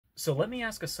So let me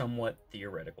ask a somewhat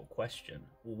theoretical question.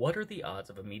 What are the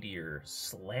odds of a meteor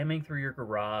slamming through your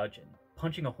garage and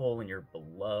punching a hole in your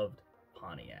beloved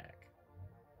Pontiac?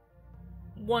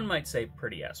 One might say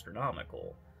pretty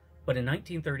astronomical, but in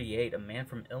 1938 a man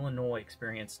from Illinois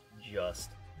experienced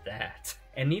just that.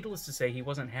 And needless to say, he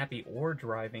wasn't happy or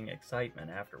driving excitement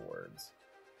afterwards.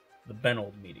 The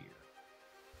Benld Meteor.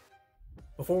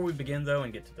 Before we begin though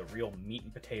and get to the real meat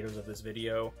and potatoes of this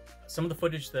video, some of the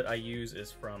footage that I use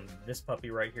is from this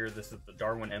puppy right here. This is the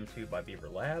Darwin M2 by Beaver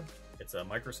Lab. It's a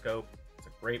microscope, it's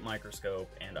a great microscope,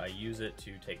 and I use it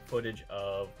to take footage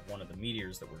of one of the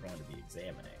meteors that we're going to be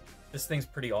examining. This thing's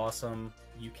pretty awesome.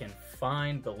 You can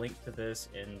find the link to this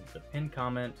in the pinned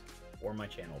comment or my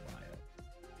channel bio.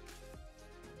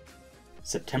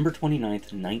 September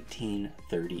 29th,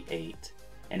 1938.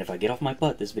 And if I get off my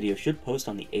butt, this video should post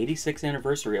on the 86th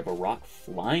anniversary of a rock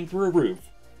flying through a roof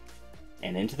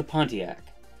and into the Pontiac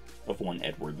of one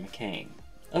Edward McCain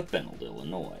of Benld,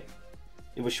 Illinois.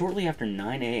 It was shortly after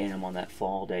 9 a.m. on that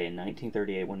fall day in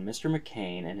 1938 when Mr.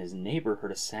 McCain and his neighbor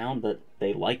heard a sound that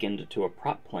they likened to a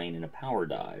prop plane in a power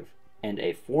dive, and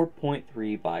a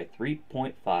 4.3 by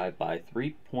 3.5 by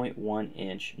 3.1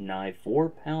 inch, nigh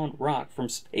 4-pound rock from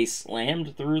space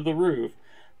slammed through the roof,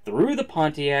 through the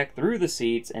Pontiac, through the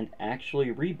seats, and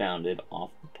actually rebounded off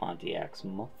the Pontiac's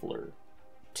muffler.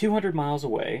 200 miles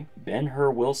away, Ben Hur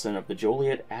Wilson of the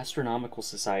Joliet Astronomical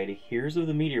Society hears of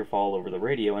the meteor fall over the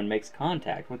radio and makes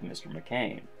contact with Mr.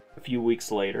 McCain. A few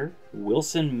weeks later,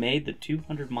 Wilson made the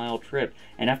 200-mile trip,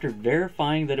 and after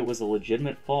verifying that it was a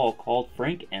legitimate fall, called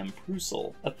Frank M.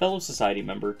 Prusel, a fellow society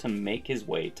member, to make his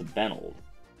way to Benld.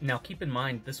 Now keep in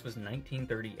mind, this was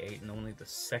 1938 and only the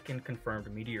second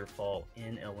confirmed meteor fall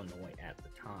in Illinois at the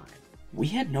time. We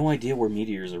had no idea where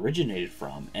meteors originated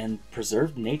from, and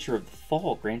preserved nature of the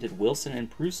fall granted Wilson and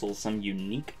Prusel some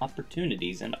unique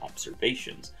opportunities and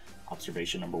observations.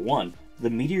 Observation number 1.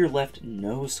 The meteor left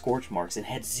no scorch marks and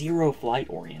had zero flight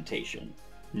orientation.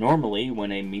 Normally,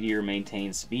 when a meteor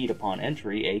maintains speed upon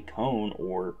entry, a cone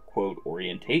or, quote,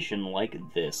 orientation like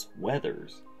this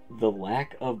weathers. The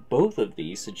lack of both of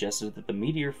these suggested that the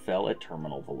meteor fell at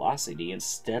terminal velocity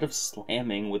instead of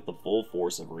slamming with the full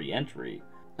force of re-entry,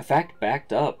 a fact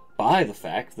backed up by the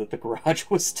fact that the garage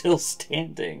was still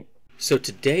standing. So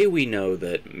today we know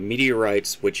that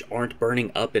meteorites, which aren't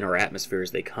burning up in our atmosphere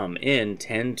as they come in,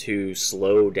 tend to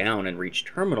slow down and reach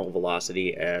terminal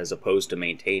velocity as opposed to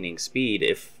maintaining speed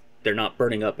if they're not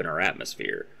burning up in our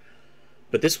atmosphere.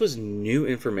 But this was new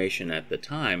information at the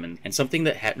time, and something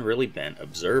that hadn't really been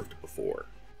observed before.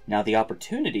 Now the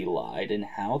opportunity lied in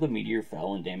how the meteor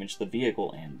fell and damaged the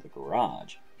vehicle and the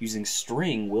garage. Using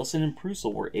string, Wilson and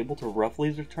Prusel were able to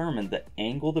roughly determine the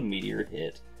angle the meteor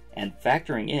hit, and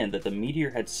factoring in that the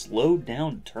meteor had slowed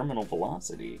down to terminal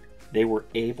velocity, they were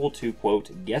able to,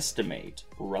 quote, guesstimate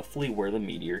roughly where the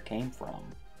meteor came from.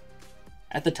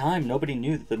 At the time, nobody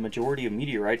knew that the majority of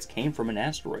meteorites came from an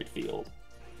asteroid field.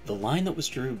 The line that was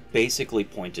drew basically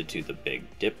pointed to the Big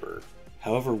Dipper.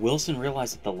 However, Wilson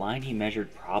realized that the line he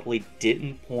measured probably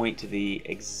didn't point to the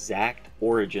exact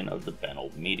origin of the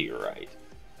Benld Meteorite.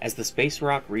 As the space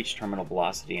rock reached terminal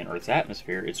velocity in Earth's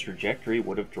atmosphere, its trajectory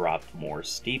would have dropped more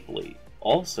steeply.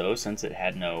 Also, since it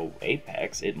had no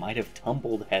apex, it might have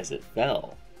tumbled as it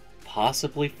fell,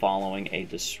 possibly following a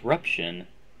disruption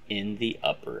in the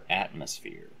upper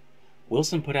atmosphere.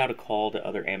 Wilson put out a call to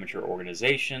other amateur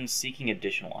organizations seeking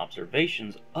additional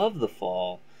observations of the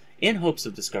fall in hopes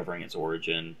of discovering its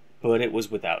origin, but it was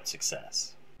without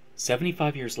success.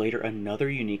 75 years later, another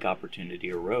unique opportunity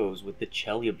arose with the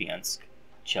Chelyabinsk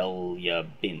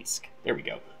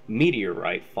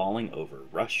meteorite falling over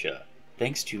Russia.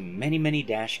 Thanks to many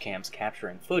dash cams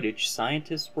capturing footage,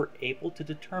 scientists were able to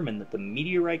determine that the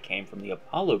meteorite came from the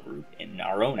Apollo group in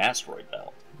our own asteroid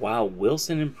belt. While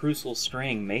Wilson and Prusel's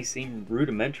string may seem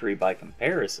rudimentary by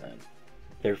comparison,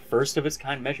 their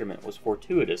first-of-its-kind measurement was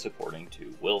fortuitous according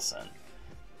to Wilson.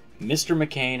 Mr.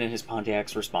 McCain and his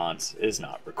Pontiac's response is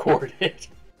not recorded.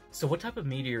 So what type of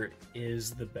meteor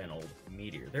is the Benld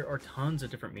Meteor? There are tons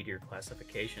of different meteor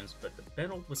classifications, but the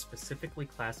Benld was specifically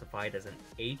classified as an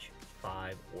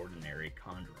H5 ordinary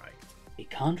chondrite. A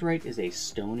chondrite is a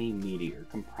stony meteor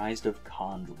comprised of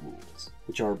chondrules,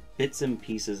 which are bits and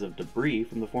pieces of debris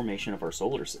from the formation of our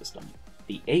solar system.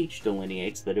 The H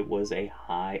delineates that it was a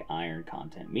high iron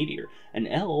content meteor. An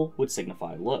L would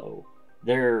signify low.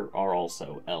 There are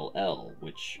also LL,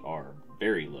 which are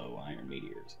very low iron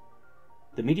meteors.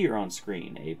 The meteor on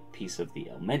screen, a piece of the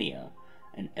Almenia,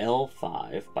 an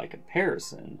L5 by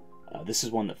comparison, This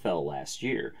is one that fell last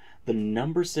year. The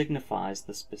number signifies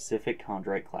the specific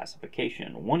chondrite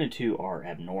classification. 1 and 2 are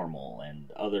abnormal,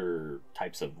 and other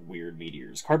types of weird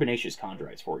meteors. Carbonaceous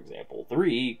chondrites, for example.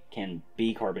 3 can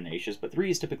be carbonaceous, but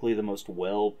 3 is typically the most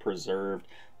well-preserved,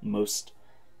 most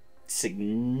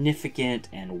significant,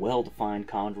 and well-defined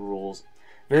chondrules.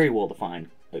 Very well-defined.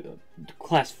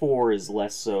 Class 4 is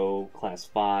less so, Class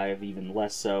 5 even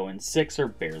less so, and 6 are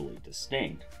barely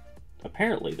distinct.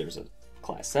 Apparently there's a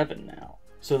Class 7 now.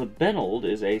 So the Benld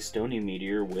is a stony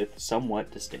meteor with somewhat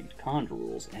distinct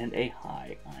chondrules and a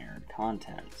high iron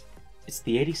content. It's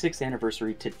the 86th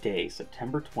anniversary today,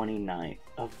 September 29th,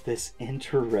 of this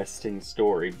interesting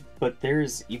story, but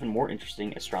there's even more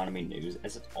interesting astronomy news,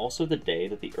 as it's also the day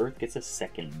that the Earth gets a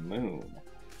second moon.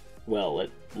 Well, at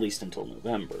least until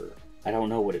November. I don't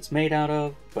know what it's made out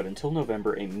of, but until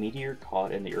November, a meteor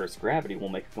caught in the Earth's gravity will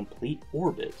make a complete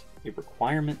orbit, a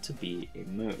requirement to be a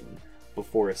moon,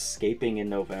 before escaping in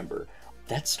November.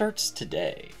 That starts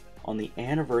today, on the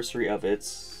anniversary of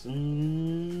its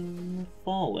fallen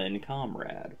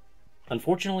comrade.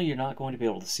 Unfortunately, you're not going to be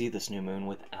able to see this new moon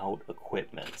without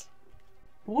equipment.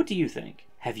 But what do you think?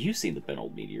 Have you seen the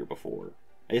Benld Meteor before?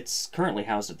 It's currently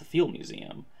housed at the Field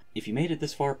Museum. If you made it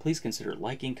this far, please consider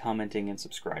liking, commenting, and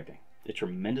subscribing. It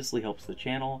tremendously helps the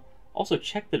channel. Also,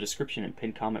 check the description and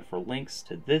pinned comment for links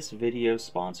to this video's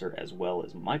sponsor, as well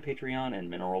as my Patreon and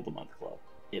Mineral of the Month Club.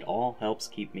 It all helps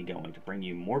keep me going to bring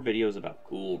you more videos about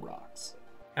cool rocks.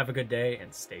 Have a good day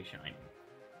and stay shiny.